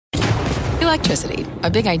Electricity, a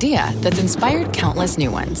big idea that's inspired countless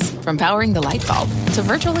new ones. From powering the light bulb to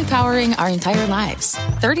virtually powering our entire lives.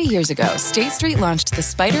 30 years ago, State Street launched the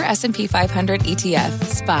SPDR S&P 500 ETF,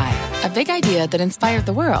 SPY. A big idea that inspired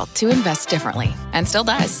the world to invest differently. And still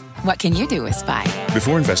does. What can you do with SPY?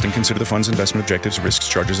 Before investing, consider the fund's investment objectives, risks,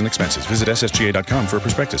 charges, and expenses. Visit ssga.com for a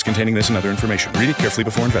prospectus containing this and other information. Read it carefully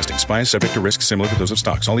before investing. SPY is subject to risks similar to those of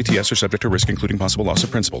stocks. All ETFs are subject to risk, including possible loss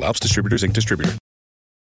of principal. Alps Distributors, Inc. distributor.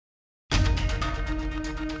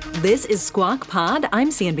 This is Squawk Pod. I'm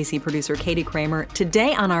CNBC producer Katie Kramer.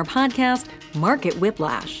 Today on our podcast, Market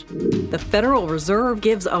Whiplash. The Federal Reserve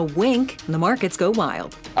gives a wink and the markets go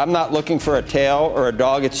wild. I'm not looking for a tail or a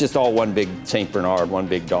dog. It's just all one big St. Bernard, one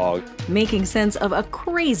big dog. Making sense of a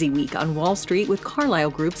crazy week on Wall Street with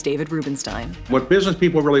Carlyle Group's David Rubenstein. What business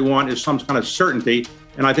people really want is some kind of certainty.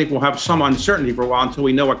 And I think we'll have some uncertainty for a while until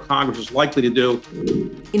we know what Congress is likely to do.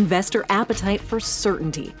 Investor appetite for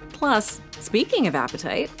certainty. Plus, speaking of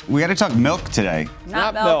appetite, we got to talk milk today.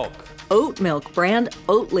 Not milk. Oat milk brand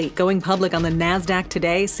Oatly going public on the NASDAQ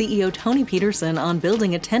today. CEO Tony Peterson on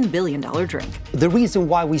building a $10 billion drink. The reason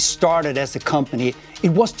why we started as a company, it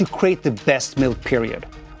was to create the best milk, period.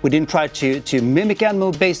 We didn't try to mimic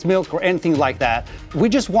animal-based milk or anything like that. We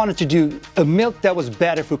just wanted to do a milk that was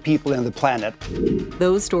better for people and the planet.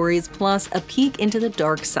 Those stories plus a peek into the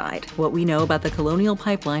dark side, what we know about the Colonial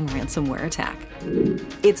Pipeline ransomware attack.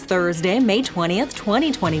 It's Thursday, May 20th,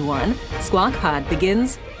 2021. Squawk Pod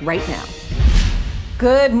begins right now.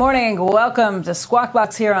 Good morning. Welcome to Squawk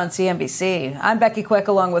Box here on CNBC. I'm Becky Quick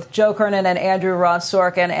along with Joe Kernan and Andrew Ross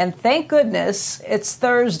Sorkin. And thank goodness it's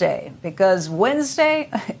Thursday, because Wednesday,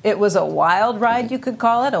 it was a wild ride, you could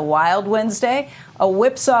call it, a wild Wednesday, a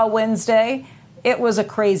whipsaw Wednesday. It was a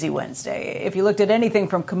crazy Wednesday. If you looked at anything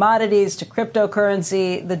from commodities to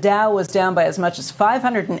cryptocurrency, the Dow was down by as much as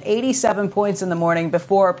 587 points in the morning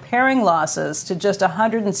before paring losses to just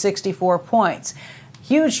 164 points.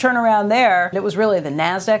 Huge turnaround there. It was really the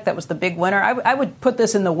NASDAQ that was the big winner. I would put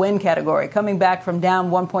this in the win category, coming back from down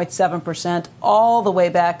 1.7% all the way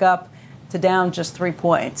back up to down just 3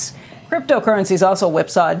 points. Cryptocurrencies also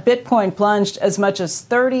whipsawed. Bitcoin plunged as much as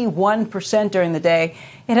 31% during the day.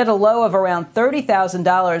 It had a low of around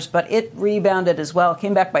 $30,000, but it rebounded as well.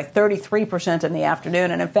 Came back by 33% in the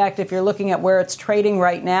afternoon. And in fact, if you're looking at where it's trading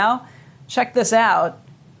right now, check this out.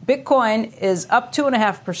 Bitcoin is up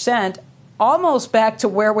 2.5%. Almost back to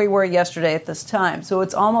where we were yesterday at this time. So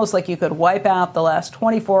it's almost like you could wipe out the last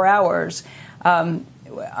 24 hours.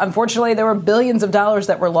 Unfortunately, there were billions of dollars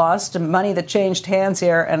that were lost, money that changed hands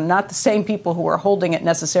here, and not the same people who are holding it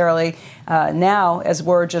necessarily now as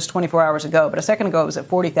were just 24 hours ago. But a second ago, it was at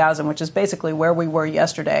 40,000, which is basically where we were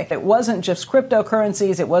yesterday. It wasn't just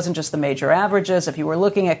cryptocurrencies. It wasn't just the major averages. If you were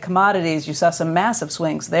looking at commodities, you saw some massive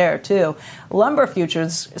swings there, too. Lumber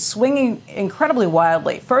futures swinging incredibly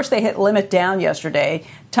wildly. First, they hit limit down yesterday,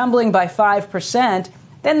 tumbling by 5%.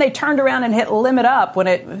 Then they turned around and hit limit up when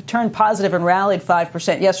it turned positive and rallied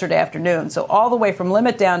 5% yesterday afternoon. So all the way from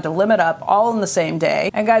limit down to limit up, all in the same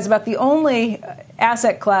day. And guys, about the only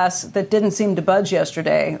asset class that didn't seem to budge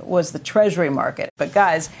yesterday was the Treasury market. But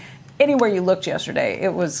guys, anywhere you looked yesterday,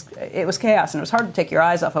 it was chaos, and it was hard to take your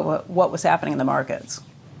eyes off of what was happening in the markets.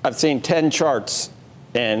 I've seen 10 charts,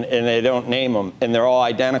 and they don't name them, and they're all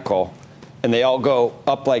identical. And they all go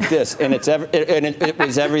up like this, and it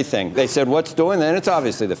was everything. They said, "What's doing that?" And it's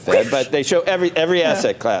obviously the Fed, but they show every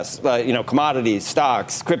asset class, commodities,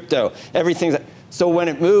 stocks, crypto, everything. So when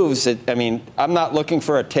it moves, I'm not looking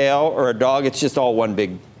for a tail or a dog. It's just all one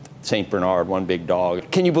big St. Bernard, one big dog.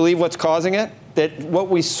 Can you believe what's causing it? That what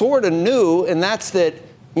we sort of knew, and that's that.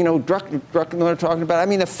 Druckenmiller talking about.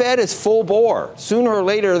 The Fed is full bore. Sooner or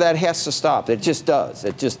later, that has to stop. It just does.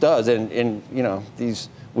 It just does. And these.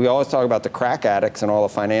 We always talk about the crack addicts and all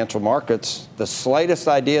the financial markets. The slightest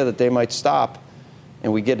idea that they might stop,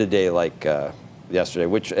 and we get a day like yesterday,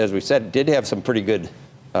 which, as we said, did have some pretty good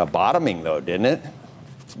bottoming, though, didn't it?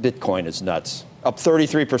 Bitcoin is nuts, up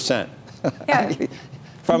 33%. Yeah.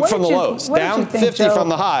 from the lows, down 50 from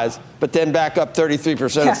the highs, but then back up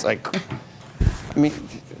 33%. Yeah. It's like,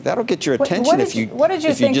 that'll get your attention What did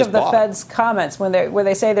you think of the Fed's comments when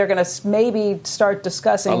they say they're going to maybe start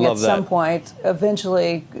discussing at some point,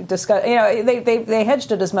 eventually discuss? They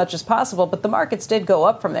hedged it as much as possible, but the markets did go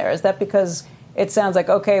up from there. Is that because it sounds like,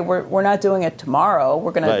 okay, we're not doing it tomorrow.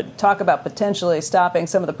 We're going to talk about potentially stopping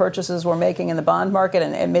some of the purchases we're making in the bond market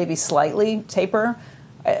and maybe slightly taper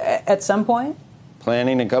at some point?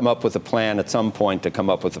 Planning to come up with a plan at some point to come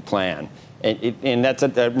up with a plan. And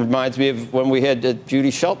that reminds me of when we had Judy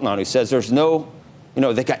Shelton on, who says there's no,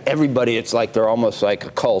 they got everybody. It's like they're almost like a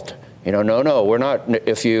cult. No, we're not.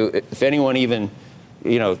 If anyone even,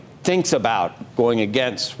 thinks about going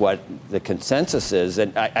against what the consensus is.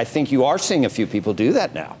 And I think you are seeing a few people do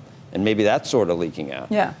that now. And maybe that's sort of leaking out.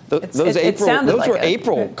 Yeah. Those were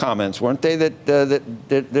April comments, weren't they, that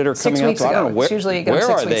are coming out? So I don't know. Usually you get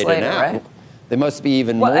them 6 weeks later, right? They must be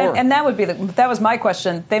even more. And that would be that was my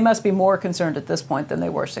question. They must be more concerned at this point than they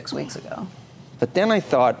were 6 weeks ago. But then I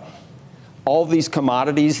thought, all these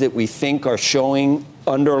commodities that we think are showing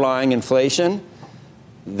underlying inflation,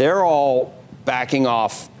 they're all backing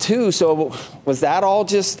off too. So was that all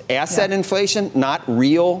just asset inflation, not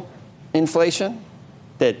real inflation?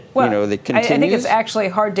 That continues? I think it's actually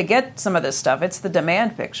hard to get some of this stuff. It's the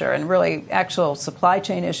demand picture and really actual supply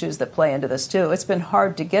chain issues that play into this too. It's been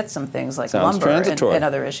hard to get some things like lumber and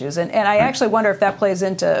other issues. And I actually wonder if that plays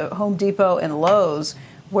into Home Depot and Lowe's,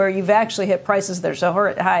 where you've actually hit prices that are so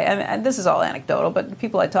high. And this is all anecdotal, but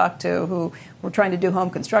people I talked to who were trying to do home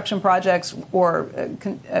construction projects or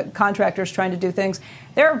contractors trying to do things,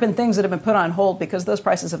 there have been things that have been put on hold because those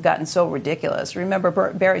prices have gotten so ridiculous. Remember,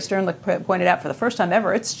 Barry Sternlicht pointed out for the first time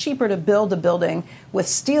ever, it's cheaper to build a building with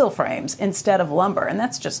steel frames instead of lumber, and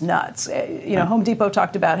that's just nuts. Home Depot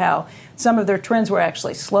talked about how some of their trends were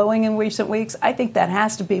actually slowing in recent weeks. I think that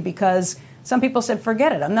has to be because some people said,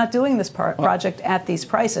 forget it, I'm not doing this project at these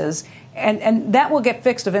prices. And that will get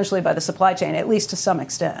fixed eventually by the supply chain, at least to some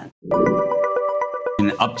extent. An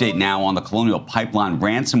update now on the Colonial Pipeline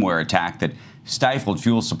ransomware attack that stifled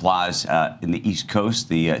fuel supplies in the East Coast.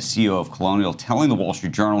 The CEO of Colonial telling the Wall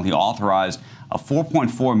Street Journal he authorized a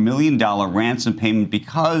 $4.4 million ransom payment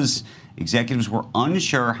because executives were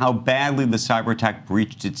unsure how badly the cyber attack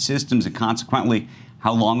breached its systems and consequently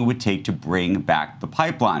how long it would take to bring back the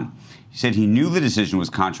pipeline. He said he knew the decision was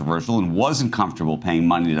controversial and wasn't comfortable paying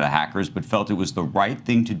money to the hackers, but felt it was the right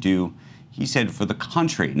thing to do, he said, for the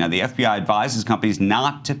country. Now, the FBI advises companies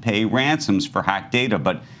not to pay ransoms for hacked data,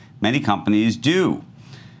 but many companies do.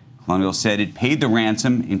 Colonial said it paid the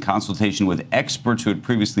ransom in consultation with experts who had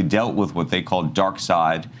previously dealt with what they called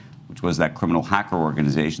DarkSide, which was that criminal hacker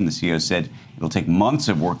organization. The CEO said it'll take months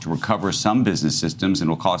of work to recover some business systems and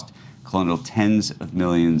will cost Colonial tens of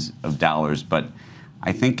millions of dollars. But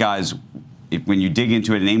I think, guys, when you dig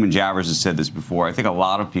into it, and Eamon Javers has said this before, I think a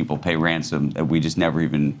lot of people pay ransom that we just never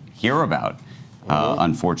even hear about,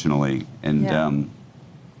 unfortunately. And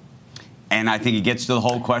I think it gets to the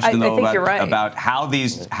whole question, about how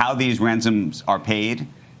these ransoms are paid.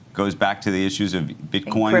 Goes back to the issues of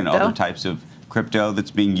Bitcoin and other types of crypto that's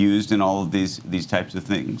being used in all of these types of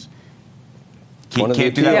things. Can't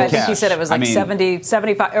do that. I think he said it was like 70,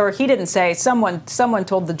 75, or he didn't say. Someone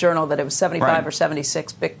told the Journal that it was 75 or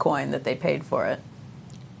 76 Bitcoin that they paid for it.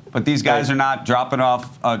 But these guys are not dropping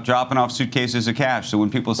off suitcases of cash. So when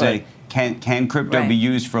people say, can crypto be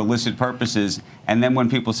used for illicit purposes? And then when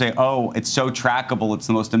people say, oh, it's so trackable, it's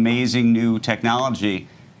the most amazing new technology.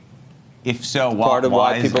 If so,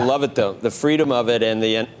 why people love it, though. The freedom of it and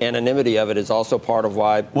the anonymity of it is also part of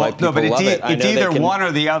why people love it. It's either one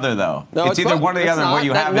or the other, though. No, it's either one or the other. What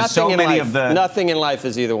you have is so many of the... Nothing in life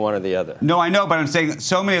is either one or the other. No, I know, but I'm saying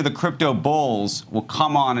so many of the crypto bulls will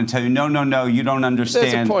come on and tell you, no, you don't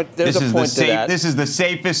understand. There's a point to that. This is the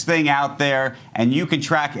safest thing out there, and you can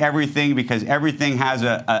track everything because everything has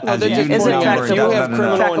a unique number.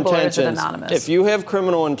 If you have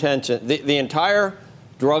criminal intention, the entire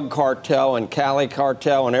drug cartel and Cali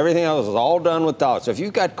cartel and everything else is all done with dollars. So if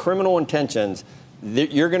you've got criminal intentions,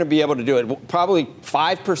 you're going to be able to do it. Probably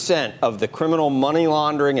 5% of the criminal money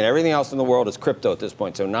laundering and everything else in the world is crypto at this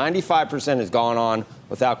point. So 95% has gone on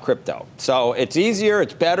without crypto. So it's easier,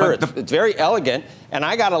 it's better, it's very elegant. And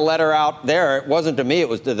I got a letter out there. It wasn't to me, it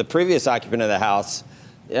was to the previous occupant of the house.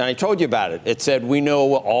 And I told you about it. It said, we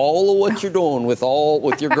know all of what you're doing with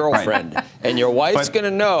your girlfriend. And your wife's going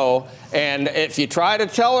to know. And if you try to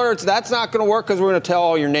tell her, that's not going to work because we're going to tell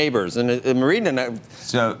all your neighbors. And I'm reading it.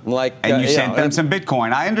 So, like, and you sent them some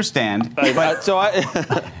Bitcoin. I understand. We got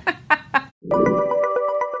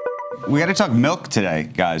to talk milk today,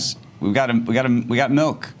 guys. We got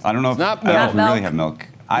milk. I don't know if we really have milk.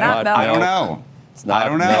 I don't know. It's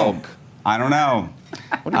not milk. I don't know.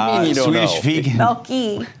 What do you mean you don't Swedish know?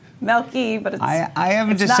 Vegan. Milky, but it's I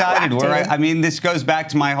haven't decided where this goes back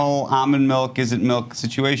to my whole almond milk isn't milk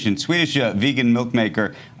situation. Swedish vegan milk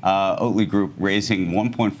maker Oatly Group raising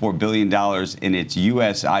 $1.4 billion in its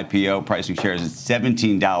U.S. IPO, pricing shares at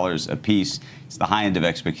 $17 a piece. It's the high end of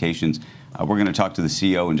expectations. We're going to talk to the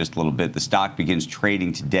CEO in just a little bit. The stock begins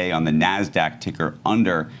trading today on the NASDAQ ticker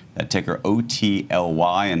under that ticker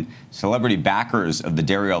OTLY. And celebrity backers of the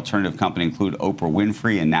dairy alternative company include Oprah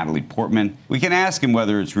Winfrey and Natalie Portman. We can ask him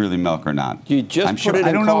whether it's really milk or not. You just I'm put sure, it in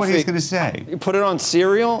I don't coffee. know what he's going to say. You put it on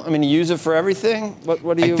cereal? I mean, you use it for everything?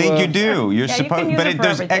 What do you... I think you do. You're Yeah, supposed, you can use but it for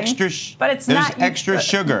there's everything. But it's there's not extra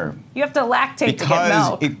sugar. You have to lactate to get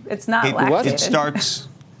milk. It's not lactated. It starts.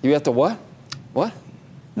 You have to what? What?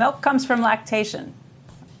 Milk comes from lactation.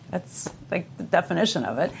 That's like the definition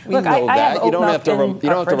of it. We know I have that. oat You don't milk have to in you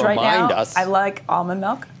don't our have to fridge right remind now. us. I like almond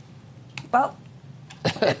milk. Well,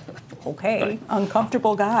 okay,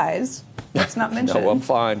 uncomfortable guys. Let's not mention. No, I'm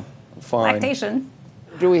fine. I'm fine. Lactation.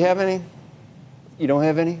 Do we have any? You don't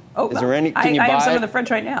have any? Oat Is there milk. any? Can you I buy have some it? in the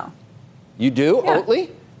fridge right now. You do? Yeah. Oatly?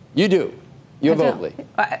 You do. You have I do.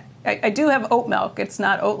 Oatly. I do have oat milk. It's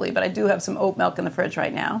not Oatly, but I do have some oat milk in the fridge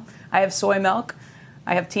right now. I have soy milk.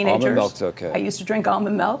 I have teenagers. Almond milk's okay. I used to drink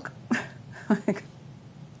almond milk.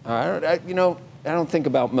 I don't think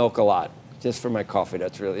about milk a lot. Just for my coffee,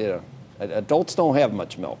 that's really, adults don't have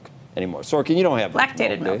much milk anymore. Sorkin, you don't have much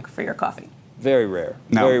Lactated milk, milk for your coffee. Very rare.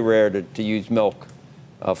 No. Very rare to use milk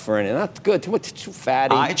for anything. That's good. Too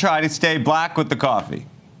fatty. I try to stay black with the coffee.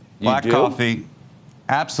 Black do? coffee,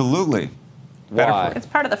 absolutely. Why? It's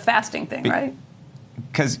part of the fasting thing, right?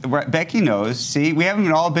 Because Becky knows, see, we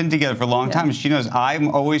haven't all been together for a long time, and she knows I'm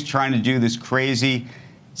always trying to do this crazy,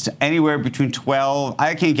 anywhere between 12,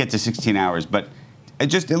 I can't get to 16 hours, but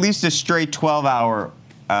just at least a straight 12-hour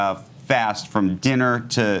fast from dinner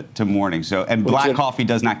to morning. So, and black coffee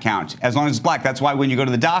does not count, as long as it's black. That's why when you go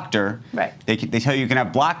to the doctor, right, they tell you can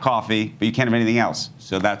have black coffee, but you can't have anything else.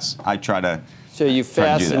 So I try to. So you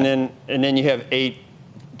fast and then you have 8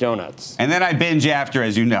 donuts. And then I binge after,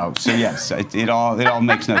 as you know. So yes, it all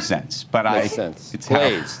makes no sense. But Makes sense.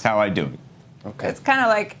 It's how I do it. Okay. It's kind of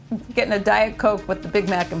like getting a Diet Coke with the Big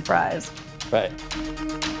Mac and fries. Right.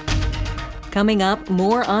 Coming up,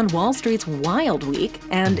 more on Wall Street's wild week,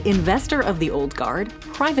 and investor of the old guard,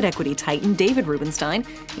 private equity titan David Rubenstein,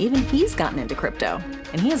 even he's gotten into crypto.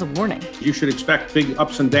 And he has a warning. You should expect big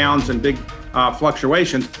ups and downs and big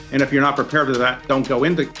fluctuations. And if you're not prepared for that, don't go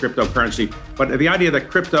into cryptocurrency. But the idea that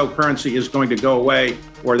cryptocurrency is going to go away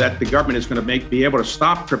or that the government is going to be able to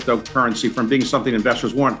stop cryptocurrency from being something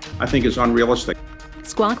investors want, I think is unrealistic.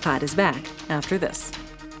 Squawk Pod is back after this.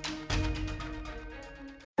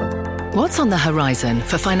 What's on the horizon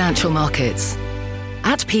for financial markets?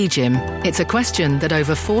 At PGIM, it's a question that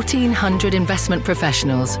over 1,400 investment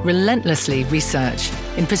professionals relentlessly research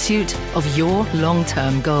in pursuit of your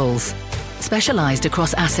long-term goals. Specialized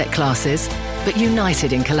across asset classes, but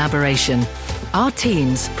united in collaboration, our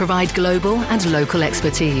teams provide global and local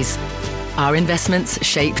expertise. Our investments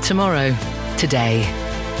shape tomorrow, today.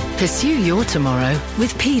 Pursue your tomorrow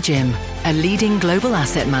with PGIM, a leading global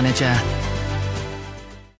asset manager.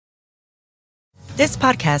 This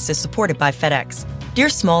podcast is supported by FedEx. Dear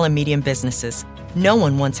small and medium businesses, no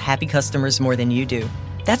one wants happy customers more than you do.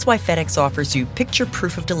 That's why FedEx offers you picture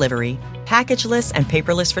proof of delivery, packageless and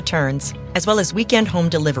paperless returns, as well as weekend home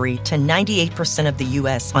delivery to 98% of the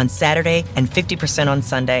U.S. on Saturday and 50% on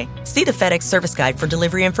Sunday. See the FedEx service guide for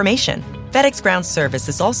delivery information. FedEx Ground service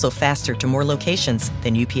is also faster to more locations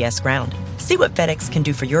than UPS Ground. See what FedEx can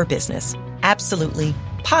do for your business. Absolutely,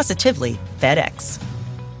 positively FedEx.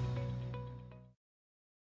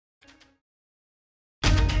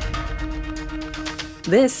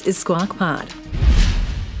 This is Squawk Pod.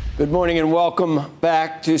 Good morning and welcome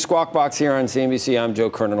back to Squawk Box here on CNBC. I'm Joe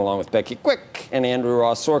Kernan along with Becky Quick and Andrew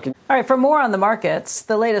Ross Sorkin. All right, for more on the markets,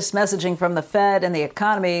 the latest messaging from the Fed and the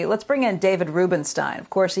economy, let's bring in David Rubenstein. Of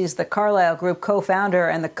course, he's the Carlyle Group co-founder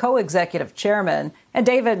and the co-executive chairman. And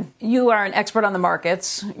David, you are an expert on the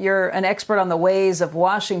markets. You're an expert on the ways of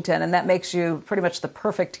Washington, and that makes you pretty much the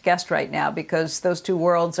perfect guest right now because those two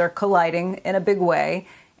worlds are colliding in a big way.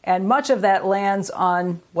 And much of that lands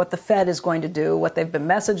on what the Fed is going to do, what they've been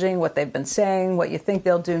messaging, what they've been saying, what you think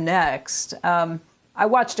they'll do next. I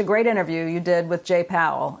watched a great interview you did with Jay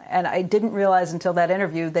Powell, and I didn't realize until that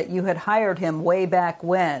interview that you had hired him way back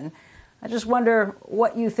when. I just wonder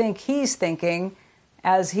what you think he's thinking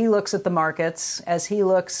as he looks at the markets, as he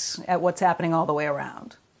looks at what's happening all the way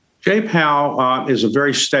around. Jay Powell is a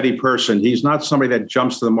very steady person. He's not somebody that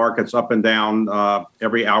jumps to the markets up and down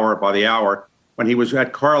every hour by the hour. When he was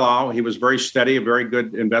at Carlyle, he was very steady, a very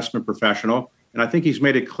good investment professional. And I think he's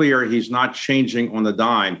made it clear he's not changing on the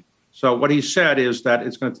dime. So what he said is that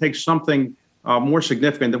it's going to take something more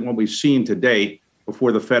significant than what we've seen to date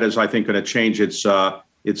before the Fed is, I think, going to change its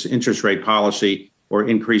interest rate policy or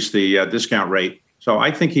increase the discount rate. So I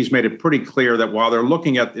think he's made it pretty clear that while they're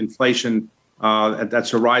looking at inflation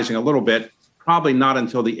that's arising a little bit. Probably not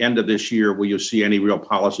until the end of this year will you see any real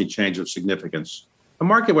policy change of significance. The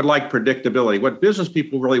market would like predictability. What business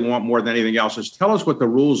people really want more than anything else is tell us what the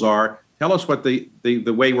rules are, tell us what the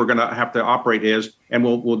way we're going to have to operate is, and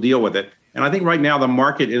we'll deal with it. And I think right now the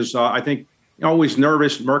market is, always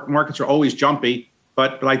nervous. Markets are always jumpy,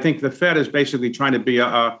 but I think the Fed is basically trying to be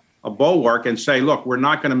a bulwark and say, look, we're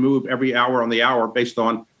not going to move every hour on the hour based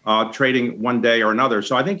on trading one day or another.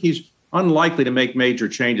 So I think he's unlikely to make major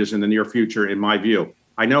changes in the near future, in my view.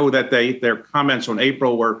 I know that their comments on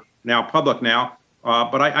April were now public now,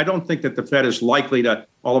 but I don't think that the Fed is likely to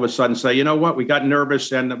all of a sudden say, you know what, we got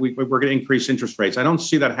nervous and we're going to increase interest rates. I don't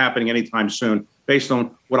see that happening anytime soon based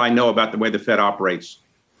on what I know about the way the Fed operates.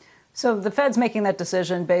 So the Fed's making that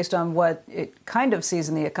decision based on what it kind of sees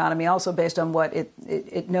in the economy, also based on what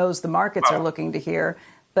it knows the markets are looking to hear.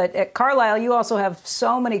 But at Carlyle, you also have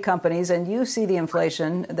so many companies, and you see the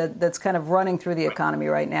inflation that's kind of running through the economy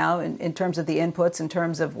right now in terms of the inputs, in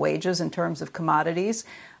terms of wages, in terms of commodities.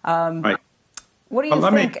 Right. What do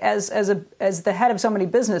you think, as the head of so many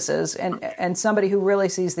businesses and somebody who really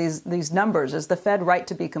sees these numbers, is the Fed right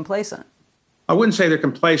to be complacent? I wouldn't say they're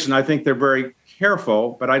complacent. I think they're very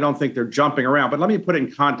careful, but I don't think they're jumping around. But let me put it in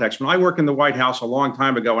context. When I worked in the White House a long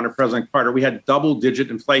time ago under President Carter, we had double-digit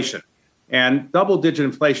inflation. And double-digit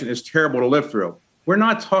inflation is terrible to live through. We're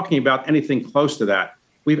not talking about anything close to that.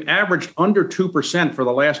 We've averaged under 2% for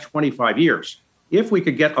the last 25 years. If we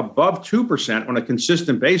could get above 2% on a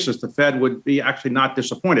consistent basis, the Fed would be actually not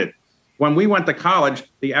disappointed. When we went to college,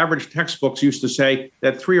 the average textbooks used to say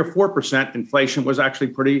that 3 or 4% inflation was actually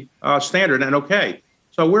pretty standard and okay.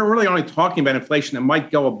 So we're really only talking about inflation that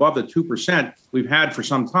might go above the 2% we've had for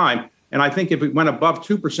some time. And I think if it went above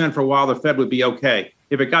 2% for a while, the Fed would be okay.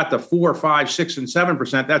 If it got to 4, 5, 6, and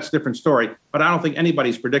 7%, that's a different story. But I don't think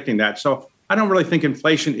anybody's predicting that. So I don't really think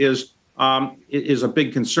inflation is a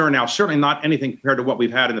big concern now. Certainly not anything compared to what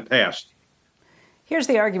we've had in the past. Here's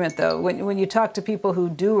the argument, though. When you talk to people who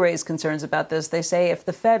do raise concerns about this, they say if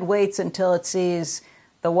the Fed waits until it sees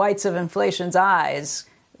the whites of inflation's eyes,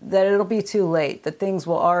 that it'll be too late, that things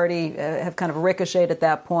will already have kind of ricocheted at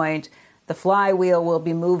that point. The flywheel will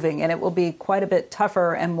be moving, and it will be quite a bit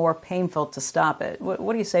tougher and more painful to stop it.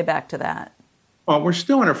 What do you say back to that? Well, we're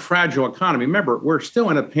still in a fragile economy. Remember, we're still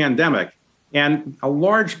in a pandemic, and a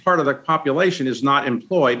large part of the population is not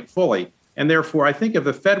employed fully. And therefore, I think if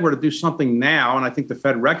the Fed were to do something now, and I think the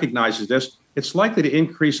Fed recognizes this, it's likely to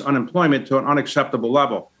increase unemployment to an unacceptable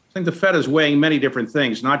level. I think the Fed is weighing many different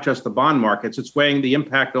things, not just the bond markets. It's weighing the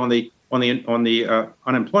impact on the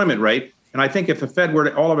unemployment rate. And I think if the Fed were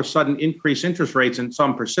to all of a sudden increase interest rates in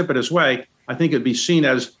some precipitous way, I think it'd be seen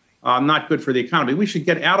as not good for the economy. We should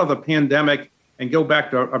get out of the pandemic and go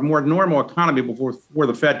back to a more normal economy before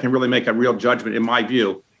the Fed can really make a real judgment, in my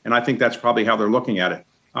view. And I think that's probably how they're looking at it.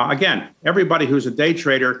 Again, everybody who's a day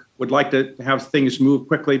trader would like to have things move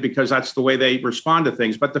quickly because that's the way they respond to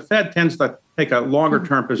things. But the Fed tends to take a longer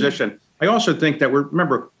term position. I also think that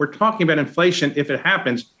we're talking about inflation, if it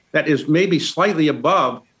happens, that is maybe slightly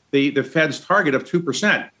above the Fed's target of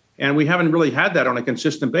 2%. And we haven't really had that on a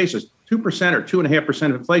consistent basis. 2% or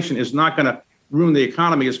 2.5% inflation is not going to ruin the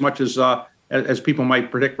economy as much as people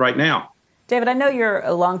might predict right now. David, I know you're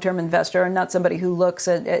a long-term investor and not somebody who looks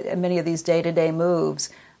at many of these day-to-day moves,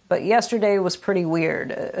 but yesterday was pretty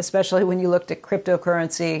weird, especially when you looked at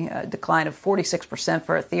cryptocurrency, a decline of 46%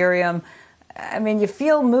 for Ethereum. I mean, you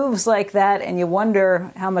feel moves like that and you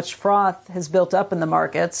wonder how much froth has built up in the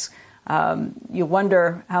markets. You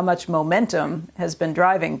wonder how much momentum has been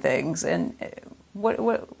driving things. And what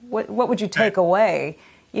would you take away?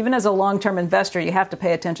 Even as a long-term investor, you have to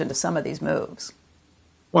pay attention to some of these moves.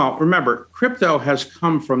 Well, remember, crypto has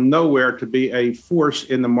come from nowhere to be a force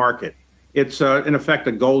in the market. It's, in effect,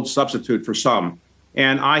 a gold substitute for some.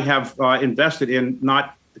 And I have invested in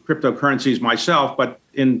not cryptocurrencies myself, but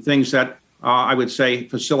in things that I would say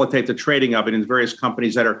facilitate the trading of it in various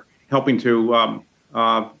companies that are helping to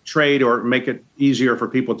trade or make it easier for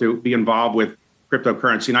people to be involved with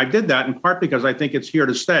cryptocurrency. And I did that in part because I think it's here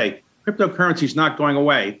to stay. Cryptocurrency is not going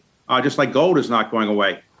away, just like gold is not going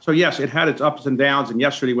away. So, yes, it had its ups and downs, and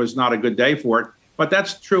yesterday was not a good day for it. But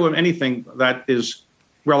that's true of anything that is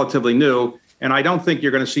relatively new. And I don't think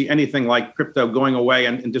you're going to see anything like crypto going away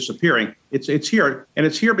and disappearing. It's here. And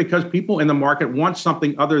it's here because people in the market want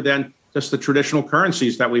something other than just the traditional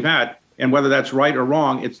currencies that we've had. And whether that's right or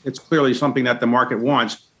wrong, it's clearly something that the market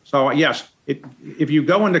wants. So, yes, if you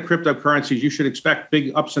go into cryptocurrencies, you should expect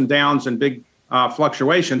big ups and downs and big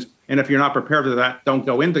fluctuations. And if you're not prepared for that, don't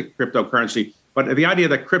go into cryptocurrency. But the idea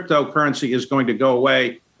that cryptocurrency is going to go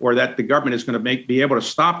away or that the government is going to be able to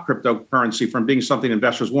stop cryptocurrency from being something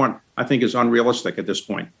investors want, I think is unrealistic at this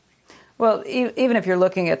point. Well, even if you're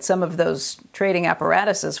looking at some of those trading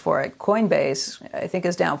apparatuses for it, Coinbase, I think,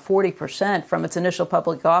 is down 40% from its initial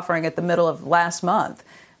public offering at the middle of last month.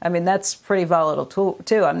 I mean, that's pretty volatile,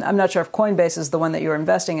 too. I'm not sure if Coinbase is the one that you were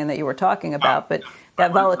investing in that you were talking about, but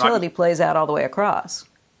that volatility plays out all the way across.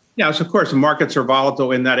 Yes, of course, the markets are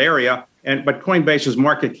volatile in that area, but Coinbase's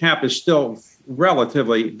market cap is still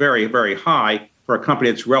relatively very, very high for a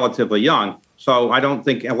company that's relatively young. So I don't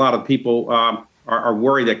think a lot of people are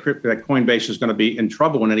worried that Coinbase is going to be in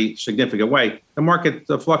trouble in any significant way. The market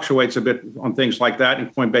fluctuates a bit on things like that,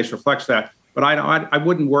 and Coinbase reflects that. But I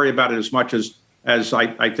wouldn't worry about it as much as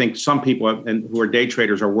I think some people who are day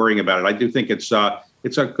traders are worrying about it. I do think it's a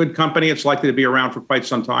good company. It's likely to be around for quite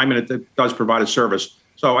some time, and it does provide a service.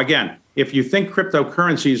 So again, if you think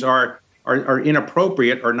cryptocurrencies are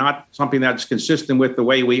inappropriate or not something that's consistent with the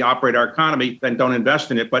way we operate our economy, then don't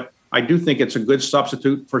invest in it. But I do think it's a good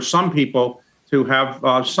substitute for some people to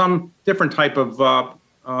have some different type of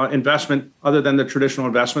investment other than the traditional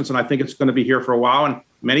investments. And I think it's going to be here for a while. And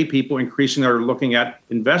many people increasingly are looking at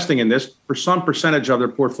investing in this for some percentage of their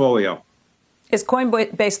portfolio. Is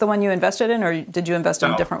Coinbase the one you invested in, or did you invest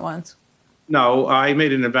in different ones? No, I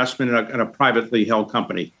made an investment in a privately held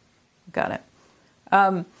company. Got it.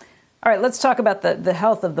 All right, let's talk about the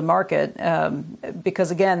health of the market,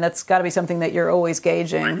 because, again, that's got to be something that you're always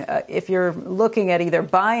gauging. If you're looking at either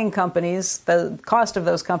buying companies, the cost of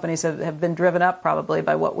those companies have been driven up probably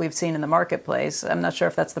by what we've seen in the marketplace. I'm not sure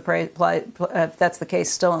if that's the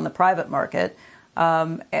case still in the private market.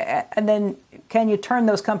 And then can you turn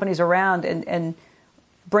those companies around and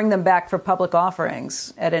bring them back for public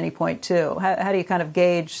offerings at any point, too? How do you kind of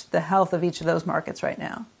gauge the health of each of those markets right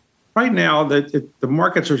now? Right now, the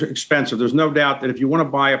markets are expensive. There's no doubt that if you want to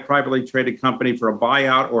buy a privately traded company for a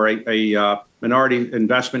buyout or a minority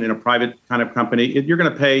investment in a private kind of company, you're going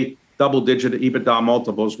to pay double-digit EBITDA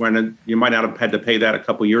multiples when you might not have had to pay that a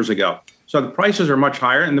couple years ago. So the prices are much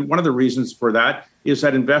higher, and one of the reasons for that is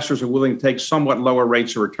that investors are willing to take somewhat lower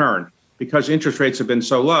rates of return. Because interest rates have been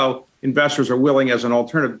so low, investors are willing, as an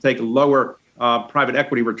alternative, to take lower private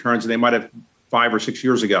equity returns than they might have 5 or 6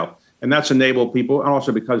 years ago. And that's enabled people, and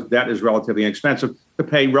also because debt is relatively inexpensive, to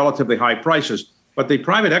pay relatively high prices. But the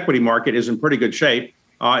private equity market is in pretty good shape.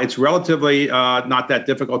 It's relatively not that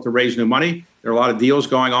difficult to raise new money. There are a lot of deals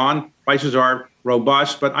going on. Prices are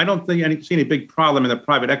robust, but I don't see any big problem in the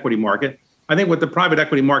private equity market. I think what the private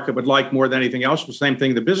equity market would like more than anything else, the same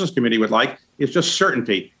thing the business community would like, is just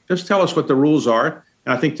certainty. Just tell us what the rules are.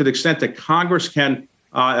 And I think to the extent that Congress can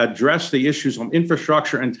address the issues on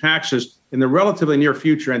infrastructure and taxes in the relatively near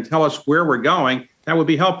future and tell us where we're going, that would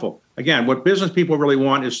be helpful. Again, what business people really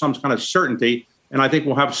want is some kind of certainty, and I think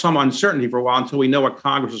we'll have some uncertainty for a while until we know what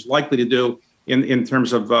Congress is likely to do in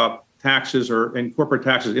terms of taxes or in corporate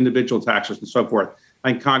taxes, individual taxes, and so forth.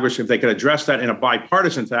 I think Congress, if they could address that in a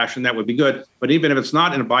bipartisan fashion, that would be good. But even if it's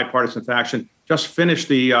not in a bipartisan fashion, just finish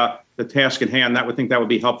the task at hand. That would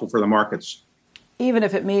be helpful for the markets. Even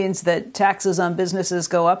if it means that taxes on businesses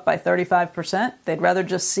go up by 35%, they'd rather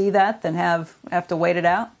just see that than have to wait it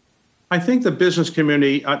out? I think the business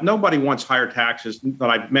community, nobody wants higher taxes that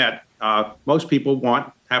I've met. Most people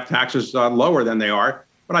have taxes lower than they are.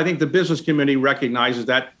 But I think the business community recognizes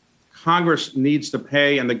that Congress needs to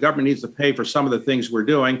pay and the government needs to pay for some of the things we're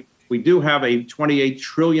doing. We do have a $28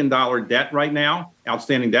 trillion debt right now,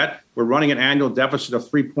 outstanding debt. We're running an annual deficit of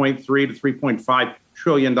 $3.3 to $3.5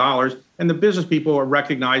 trillion. And the business people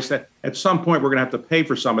recognize that at some point we're going to have to pay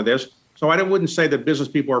for some of this. So I wouldn't say that business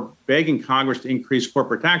people are begging Congress to increase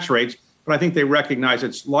corporate tax rates, but I think they recognize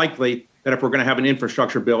it's likely that if we're going to have an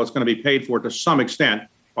infrastructure bill, it's going to be paid for to some extent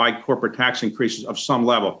by corporate tax increases of some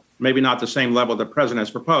level, maybe not the same level the president has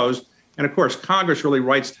proposed. And of course, Congress really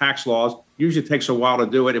writes tax laws. Usually takes a while to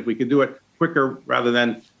do it. If we could do it quicker rather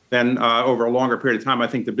than over a longer period of time, I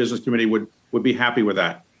think the business committee would be happy with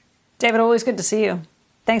that. David, always good to see you.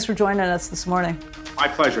 Thanks for joining us this morning. My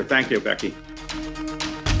pleasure. Thank you, Becky.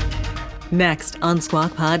 Next on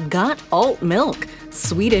Squawk Pod, got alt milk.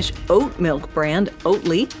 Swedish oat milk brand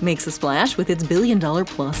Oatly makes a splash with its $1 billion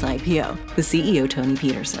plus IPO. The CEO, Tony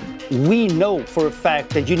Peterson. We know for a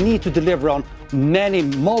fact that you need to deliver on many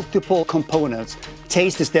multiple components.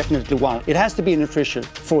 Taste is definitely one. It has to be nutritious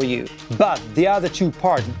for you. But the other two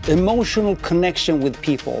parts, emotional connection with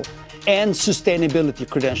people and sustainability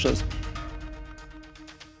credentials.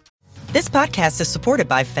 This podcast is supported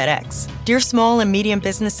by FedEx. Dear small and medium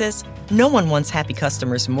businesses, no one wants happy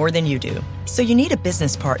customers more than you do. So you need a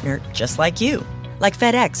business partner just like you. Like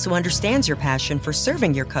FedEx, who understands your passion for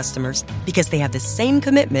serving your customers because they have the same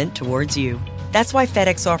commitment towards you. That's why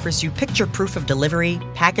FedEx offers you picture proof of delivery,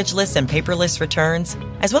 packageless and paperless returns,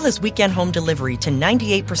 as well as weekend home delivery to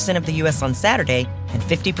 98% of the U.S. on Saturday and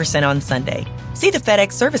 50% on Sunday. See the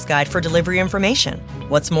FedEx service guide for delivery information.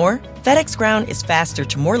 What's more, FedEx Ground is faster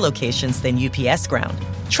to more locations than UPS Ground.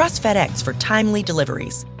 Trust FedEx for timely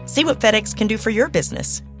deliveries. See what FedEx can do for your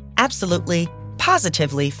business. Absolutely,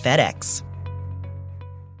 positively FedEx.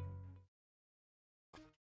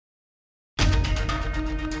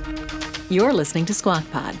 You're listening to Squawk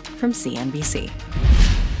Pod from CNBC.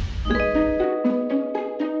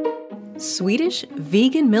 Swedish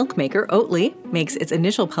vegan milk maker Oatly makes its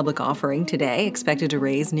initial public offering today, expected to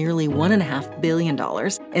raise nearly $1.5 billion.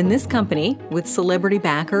 And this company, with celebrity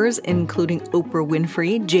backers including Oprah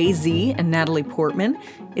Winfrey, Jay-Z, and Natalie Portman,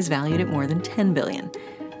 is valued at more than $10 billion.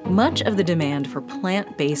 Much of the demand for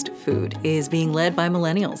plant-based food is being led by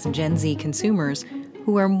millennials and Gen Z consumers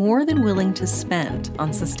who are more than willing to spend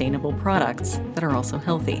on sustainable products that are also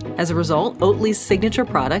healthy. As a result, Oatly's signature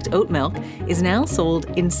product, oat milk, is now sold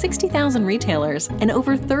in 60,000 retailers and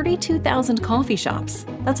over 32,000 coffee shops.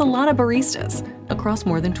 That's a lot of baristas across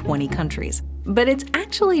more than 20 countries. But it's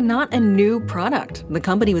actually not a new product. The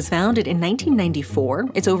company was founded in 1994.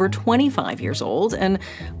 It's over 25 years old. And,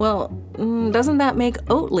 well, doesn't that make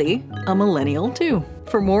Oatly a millennial, too?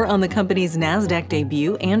 For more on the company's NASDAQ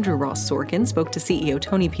debut, Andrew Ross Sorkin spoke to CEO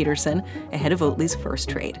Tony Peterson ahead of Oatly's first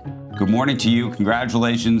trade. Good morning to you.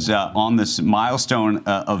 Congratulations on this milestone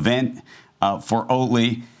event for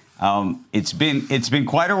Oatly. It's been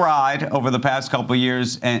quite a ride over the past couple of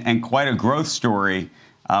years and quite a growth story.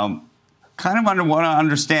 Kind of want to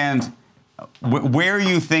understand where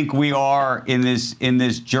you think we are in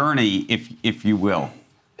this journey, if you will.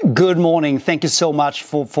 Good morning. Thank you so much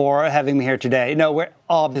for having me here today. We're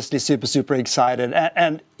obviously super excited.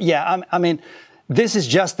 And yeah, I mean, this is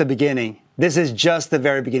just the beginning. This is just the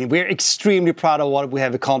very beginning. We're extremely proud of what we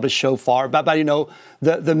have accomplished so far. But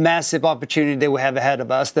the massive opportunity that we have ahead of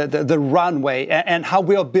us, the runway, and how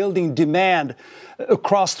we are building demand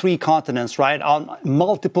across 3 continents, right, on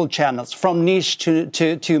multiple channels, from niche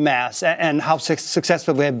to mass, and how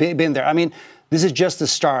successful we have been there. I mean, this is just the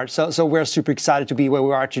start. So we're super excited to be where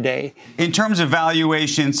we are today. In terms of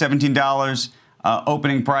valuation, $17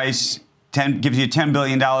 opening price, gives you a $10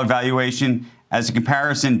 billion valuation. As a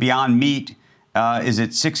comparison, Beyond Meat is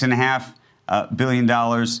at $6.5 billion.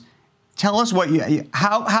 Tell us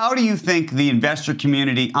how do you think the investor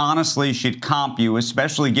community honestly should comp you,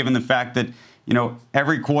 especially given the fact that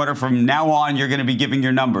every quarter from now on you're going to be giving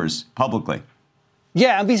your numbers publicly?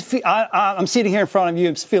 Yeah, I'm sitting here in front of you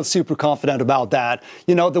and feel super confident about that.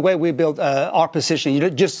 The way we build our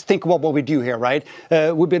position, just think about what we do here, right?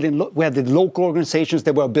 We have the local organizations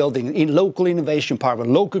that we're building, in local innovation power,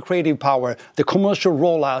 local creative power, the commercial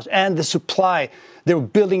rollout, and the supply. They're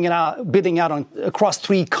building out across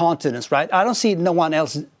 3 continents, right? I don't see no one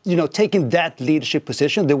else, taking that leadership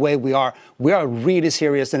position the way we are. We are really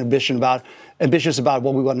serious and ambitious about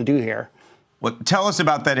what we want to do here. Well, tell us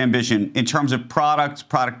about that ambition in terms of product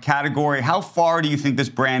category. How far do you think this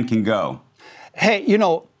brand can go? Hey,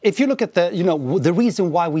 if you look at the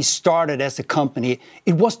reason why we started as a company,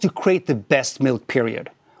 it was to create the best milk,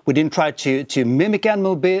 period. We didn't try to mimic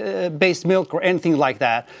animal-based milk or anything like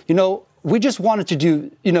that. We just wanted to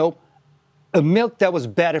do, a milk that was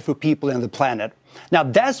better for people and the planet. Now,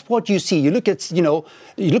 that's what you see. You look at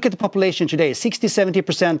the population today,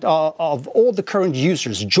 60-70% of all the current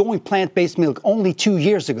users joined plant-based milk only 2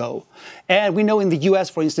 years ago. And we know in the U.S.,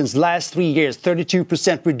 for instance, last 3 years,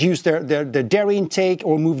 32% reduced their dairy intake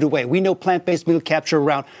or moved away. We know plant-based milk capture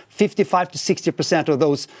around 55 to 60% of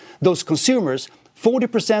those consumers.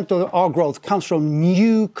 40% of our growth comes from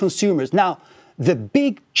new consumers. Now, the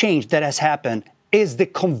big change that has happened is the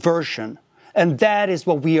conversion. And that is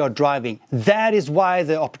what we are driving. That is why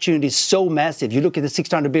the opportunity is so massive. You look at the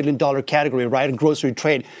 $600 billion category, right, in grocery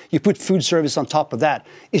trade. You put food service on top of that.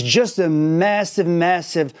 It's just a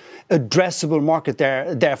massive addressable market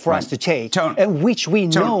there for us to take, and which we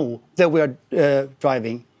know that we are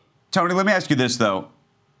driving. Tony, let me ask you this, though.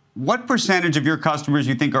 What percentage of your customers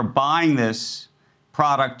you think are buying this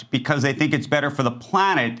product because they think it's better for the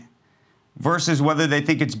planet versus whether they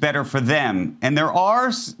think it's better for them? And there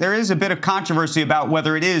is a bit of controversy about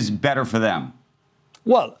whether it is better for them.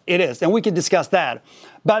 Well, it is, and we can discuss that.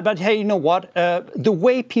 But hey, you know what? The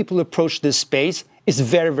way people approach this space is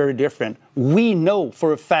very different. We know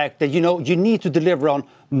for a fact that, you need to deliver on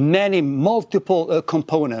multiple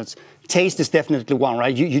components. Taste is definitely one,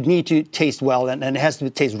 right? You need to taste well, and it has to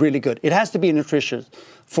taste really good. It has to be nutritious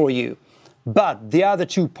for you. But the other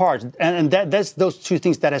 2 parts, and that's those 2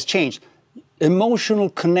 things that has changed. Emotional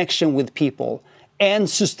connection with people and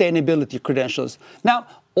sustainability credentials. Now,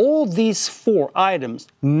 all these 4 items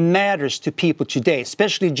matters to people today,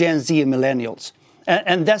 especially Gen Z and millennials.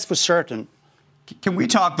 And that's for certain. Can we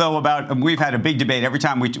talk, though, about, we've had a big debate. Every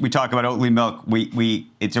time we talk about Oatly milk,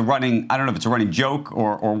 it's a running, I don't know if it's a running joke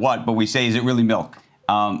or what, but we say, is it really milk?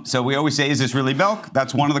 So we always say, is this really milk?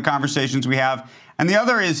 That's one of the conversations we have. And the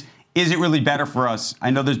other is it really better for us?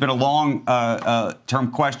 I know there's been a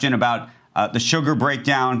long-term question about the sugar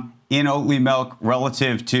breakdown in Oatly milk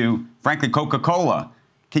relative to, frankly, Coca-Cola.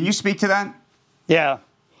 Can you speak to that? Yeah.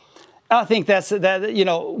 I think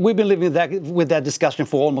we've been living with that discussion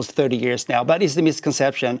for almost 30 years now, but it's the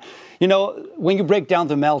misconception. When you break down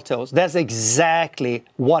the maltose, that's exactly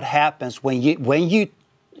what happens when you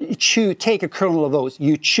take a kernel of oats,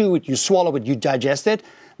 you chew it, you swallow it, you digest it.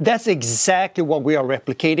 That's exactly what we are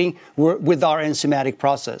replicating with our enzymatic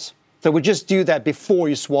process. So we just do that before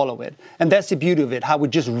you swallow it. And that's the beauty of it, how we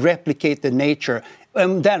just replicate the nature.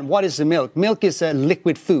 And then what is the milk? Milk is a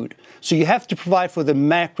liquid food. So you have to provide for the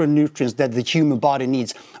macronutrients that the human body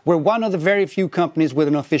needs. We're one of the very few companies with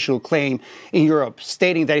an official claim in Europe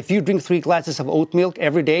stating that if you drink 3 glasses of oat milk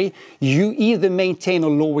every day, you either maintain or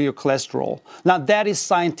lower your cholesterol. Now, that is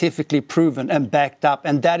scientifically proven and backed up,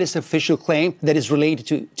 and that is official claim that is related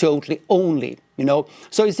to Oatly only,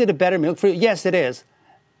 So is it a better milk for you? Yes, it is.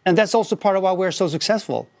 And that's also part of why we're so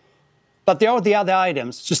successful. But there are the other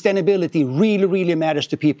items. Sustainability really, really matters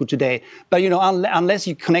to people today. But, unless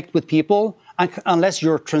you connect with people, unless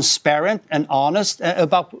you're transparent and honest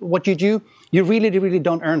about what you do, you really, really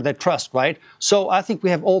don't earn their trust, right? So I think we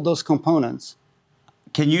have all those components.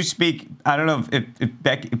 Can you speak, I don't know if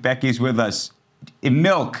Becky's with us, in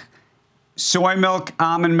milk, soy milk,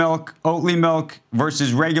 almond milk, Oatly milk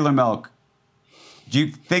versus regular milk, do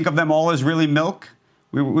you think of them all as really milk?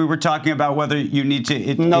 We were talking about whether you need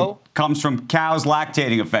to, No. It comes from cows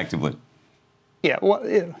lactating effectively. Yeah, well,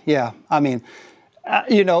 yeah. I mean,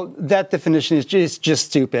 that definition is just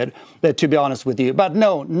stupid, to be honest with you. But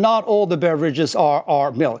no, not all the beverages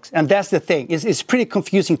are milks. And that's the thing. It's pretty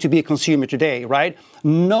confusing to be a consumer today, right?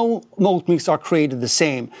 No oat milks are created the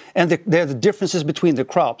same. And there are the differences between the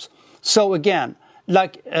crops. So again,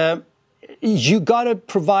 you got to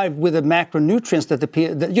provide with the macronutrients that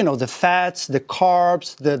the fats, the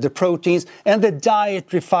carbs, the proteins, and the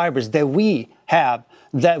dietary fibers that we have,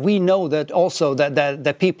 that we know that also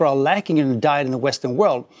that people are lacking in the diet in the Western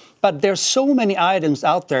world. But there's so many items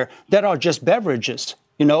out there that are just beverages,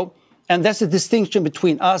 and that's the distinction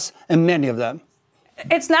between us and many of them.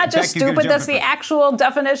 It's not just stupid, that's the actual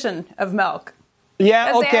definition of milk.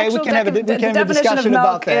 Yeah, okay, we can have a discussion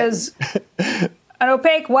about that. Is an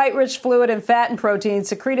opaque, white, rich fluid in fat and protein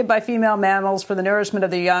secreted by female mammals for the nourishment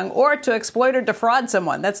of the young or to exploit or defraud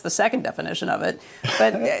someone. That's the second definition of it.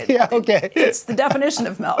 But yeah, okay. It's the definition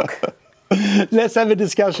of milk. Let's have a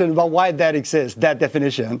discussion about why that exists, that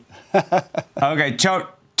definition. Okay,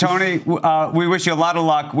 Tony, we wish you a lot of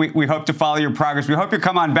luck. We hope to follow your progress. We hope you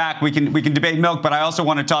come on back. We can debate milk, but I also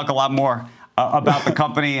want to talk a lot more about the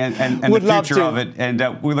company and the future of it.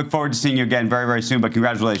 And we look forward to seeing you again very, very soon. But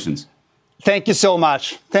congratulations. Thank you so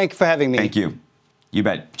much. Thank you for having me. Thank you. You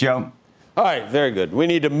bet. Joe? All right, very good. We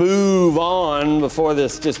need to move on before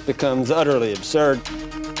this just becomes utterly absurd.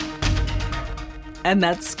 And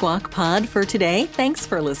that's Squawk Pod for today. Thanks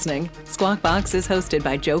for listening. Squawk Box is hosted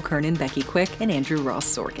by Joe Kernan, Becky Quick, and Andrew Ross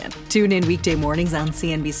Sorkin. Tune in weekday mornings on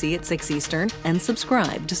CNBC at 6 Eastern and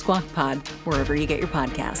subscribe to Squawk Pod wherever you get your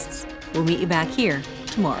podcasts. We'll meet you back here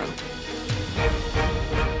tomorrow.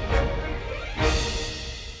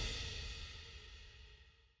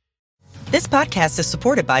 This podcast is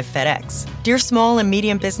supported by FedEx. Dear small and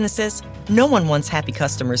medium businesses, no one wants happy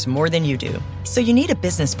customers more than you do. So you need a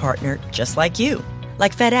business partner just like you.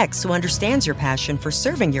 Like FedEx, who understands your passion for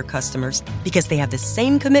serving your customers because they have the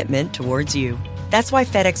same commitment towards you. That's why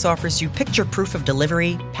FedEx offers you picture proof of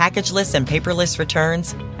delivery, packageless and paperless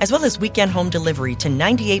returns, as well as weekend home delivery to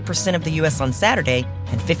 98% of the U.S. on Saturday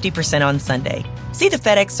and 50% on Sunday. See the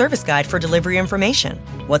FedEx service guide for delivery information.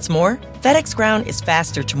 What's more, FedEx Ground is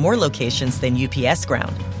faster to more locations than UPS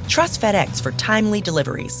Ground. Trust FedEx for timely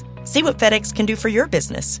deliveries. See what FedEx can do for your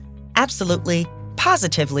business. Absolutely,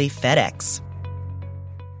 positively FedEx.